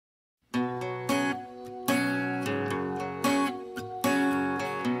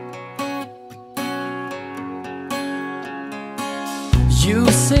You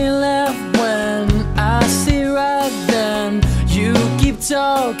say left when I say right then. You keep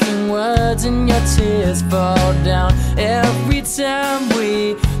talking words and your tears fall down. Every time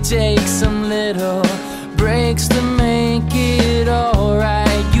we take some little breaks to make it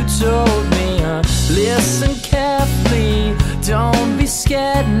alright. You told me, listen carefully, don't be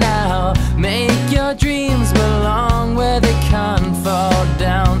scared now. Make your dreams belong where they can't fall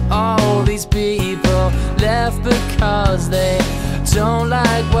down. All these people left because they don't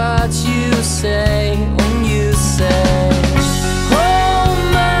like what you say. When you say, hold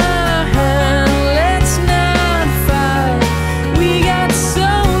my hand, let's not fight. We got so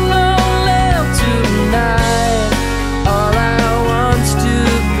long left tonight. All I want's to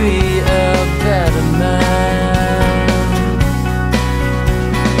be a better man.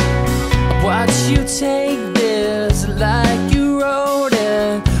 Watch you take this like you wrote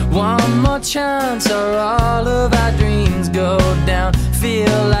it. One more chance or all of our dreams go down.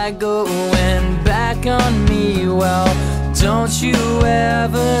 Feel like going back on me. Well, don't you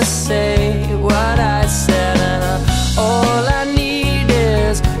ever say what I said. And all I need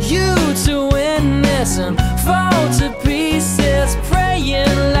is you to witness and fall to pieces,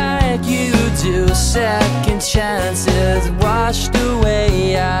 praying like you do. Second chances washed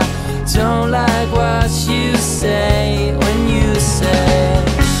away. I don't like what you say when you say,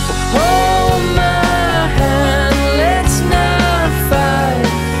 hold my hand, let's not fight.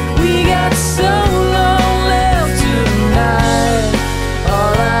 We got so long left tonight.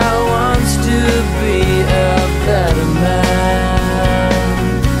 All I want's to be a better man.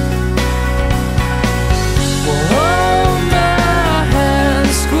 Well, hold my hand,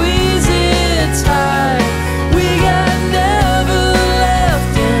 squeeze it tight. We got never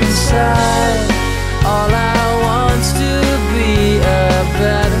left inside. All I want's to be a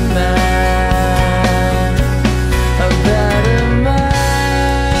better man. A better man.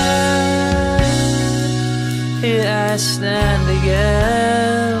 Here I stand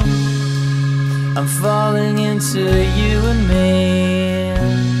again. I'm falling into you and me.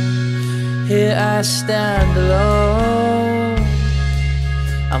 Here I stand alone.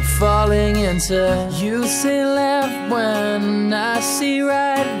 I'm falling into you. Say left when I see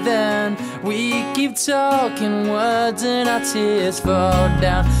right then. We keep talking words and our tears fall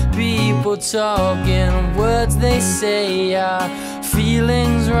down. People talking words, they say our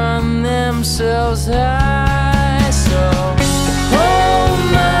feelings run themselves high. So